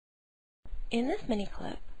In this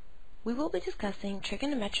mini-clip, we will be discussing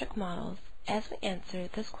trigonometric models as we answer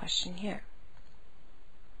this question here.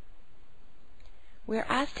 We are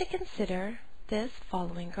asked to consider this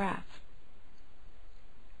following graph.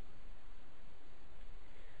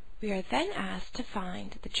 We are then asked to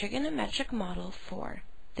find the trigonometric model for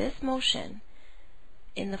this motion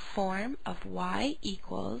in the form of y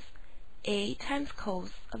equals a times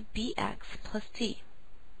cos of bx plus d.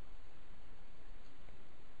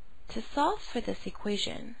 To solve for this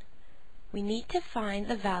equation, we need to find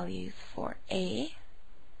the values for a,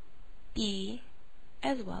 b,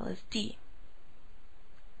 as well as d.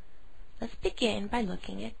 Let's begin by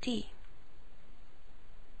looking at d.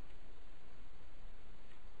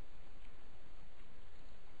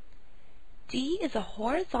 D is a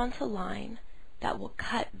horizontal line that will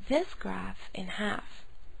cut this graph in half.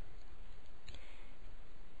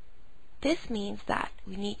 This means that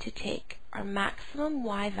we need to take our maximum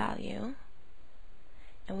y value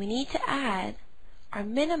and we need to add our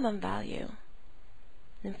minimum value.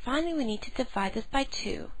 And finally we need to divide this by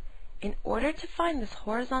 2 in order to find this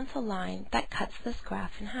horizontal line that cuts this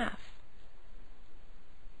graph in half.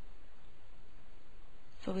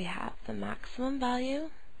 So we have the maximum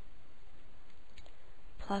value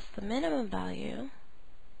plus the minimum value,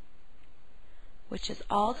 which is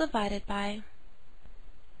all divided by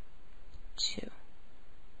 2.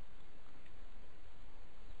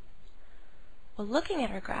 Well, looking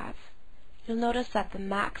at our graph, you'll notice that the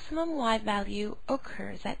maximum y value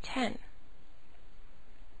occurs at 10.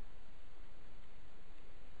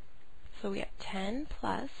 So we have 10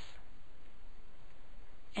 plus,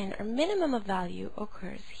 and our minimum of value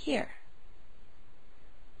occurs here,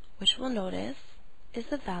 which we'll notice is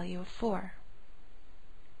the value of 4.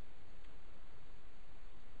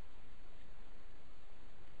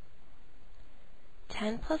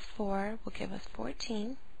 Ten plus 4 will give us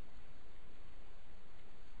 14.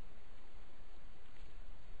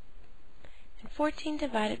 And 14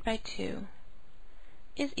 divided by 2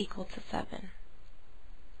 is equal to 7.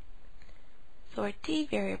 So our d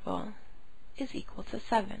variable is equal to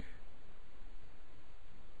 7.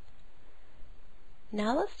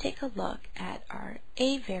 Now let's take a look at our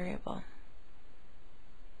a variable.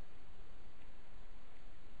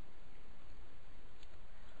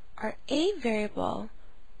 Our a variable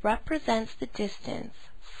represents the distance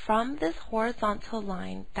from this horizontal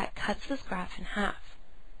line that cuts this graph in half.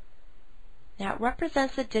 Now it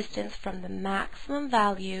represents the distance from the maximum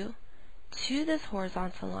value to this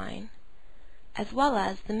horizontal line, as well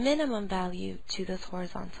as the minimum value to this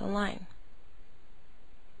horizontal line.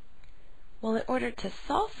 Well, in order to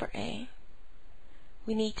solve for a,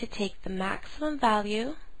 we need to take the maximum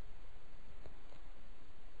value,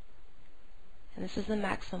 and this is the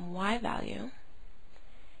maximum y value.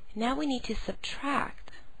 Now we need to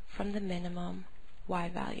subtract from the minimum y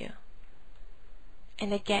value.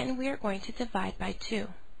 And again, we are going to divide by 2.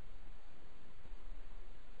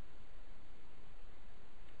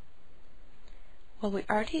 Well, we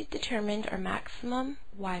already determined our maximum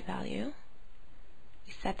y value.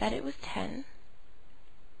 We said that it was 10.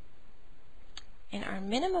 And our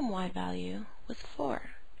minimum y value was 4.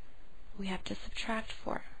 We have to subtract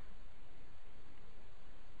 4.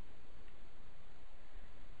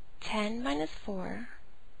 10 minus 4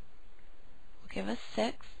 will give us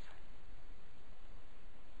 6.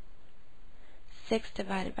 6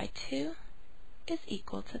 divided by 2 is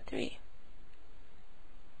equal to 3.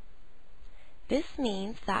 This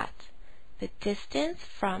means that the distance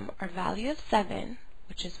from our value of 7,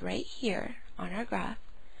 which is right here on our graph,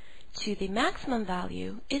 to the maximum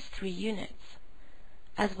value is 3 units.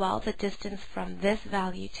 As well, the distance from this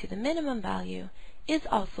value to the minimum value is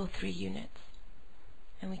also 3 units.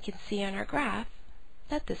 And we can see on our graph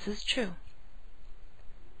that this is true.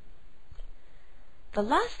 The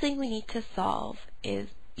last thing we need to solve is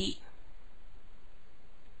b.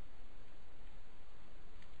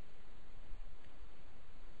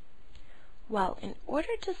 Well, in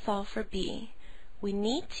order to solve for b, we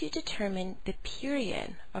need to determine the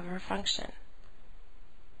period of our function.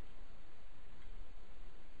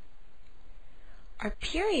 Our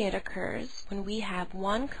period occurs when we have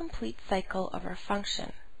one complete cycle of our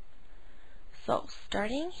function. So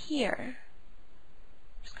starting here,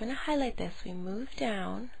 I'm just going to highlight this. We move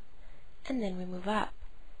down and then we move up.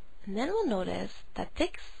 And then we'll notice that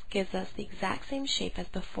this gives us the exact same shape as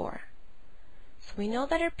before. So we know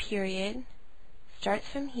that our period starts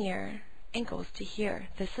from here and goes to here.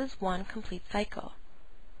 This is one complete cycle.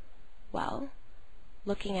 Well,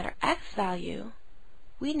 looking at our x value,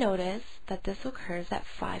 we notice that this occurs at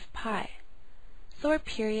 5 pi. So our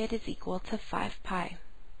period is equal to 5 pi.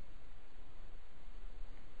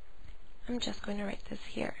 I'm just going to write this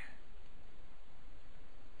here.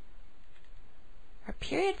 Our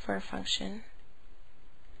period for a function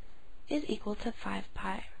is equal to 5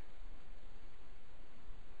 pi.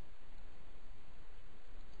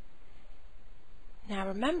 Now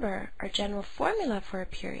remember, our general formula for a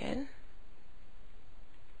period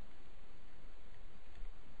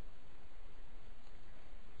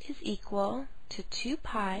is equal to 2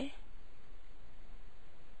 pi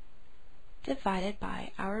divided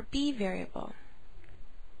by our b variable.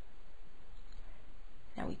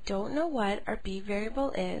 Now we don't know what our b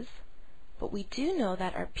variable is, but we do know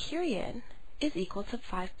that our period is equal to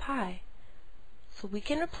 5 pi. So we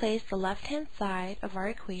can replace the left-hand side of our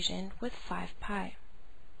equation with 5 pi.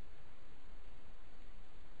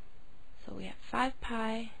 So we have 5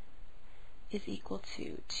 pi is equal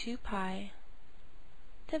to 2 pi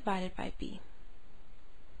divided by b.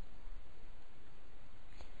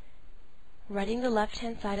 Writing the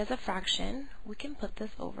left-hand side as a fraction, we can put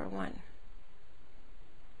this over 1.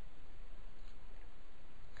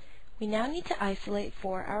 We now need to isolate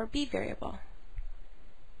for our b variable,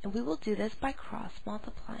 and we will do this by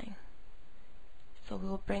cross-multiplying. So we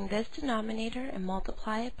will bring this denominator and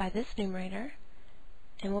multiply it by this numerator,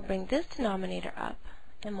 and we'll bring this denominator up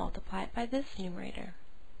and multiply it by this numerator.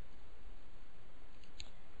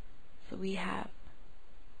 So we have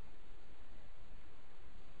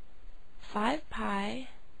 5 pi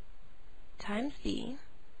times b,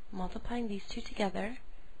 multiplying these two together,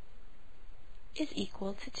 is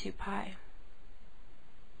equal to 2 pi.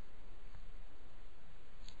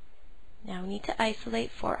 Now we need to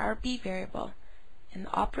isolate for our b variable, and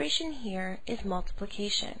the operation here is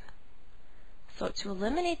multiplication. So to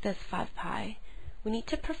eliminate this 5 pi, we need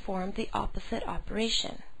to perform the opposite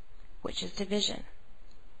operation, which is division.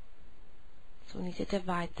 So we need to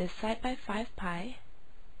divide this side by 5 pi,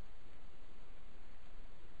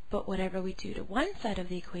 but whatever we do to one side of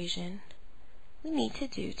the equation, we need to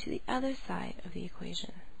do to the other side of the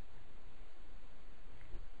equation.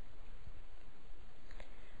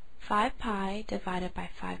 5 pi divided by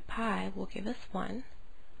 5 pi will give us 1.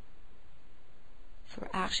 So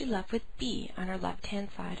we're actually left with b on our left-hand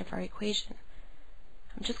side of our equation.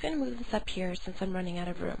 I'm just going to move this up here since I'm running out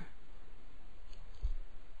of room.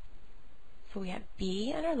 So we have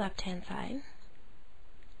b on our left-hand side.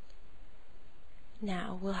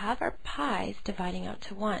 Now we'll have our pi's dividing out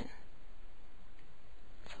to 1.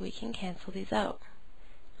 So we can cancel these out.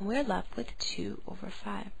 And we're left with 2 over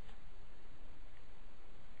 5.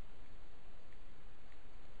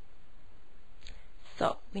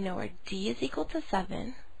 So we know our d is equal to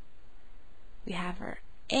 7. We have our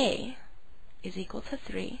a is equal to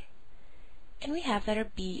 3. And we have that our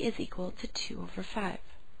b is equal to 2 over 5.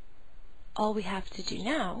 All we have to do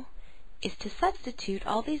now is to substitute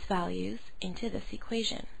all these values into this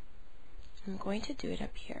equation. I'm going to do it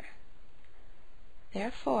up here.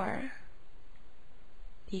 Therefore,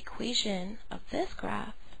 the equation of this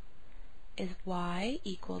graph is y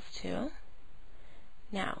equals to,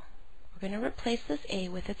 now we're going to replace this a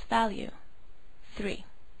with its value, 3.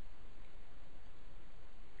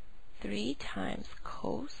 3 times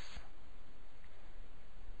cos,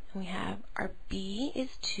 and we have our b is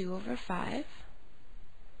 2 over 5. I'm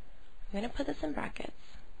going to put this in brackets.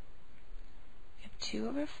 We have 2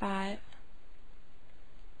 over 5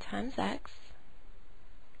 times x.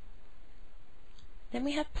 Then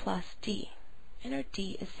we have plus d, and our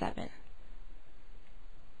d is 7.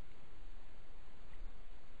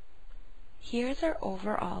 Here's our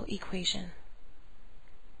overall equation.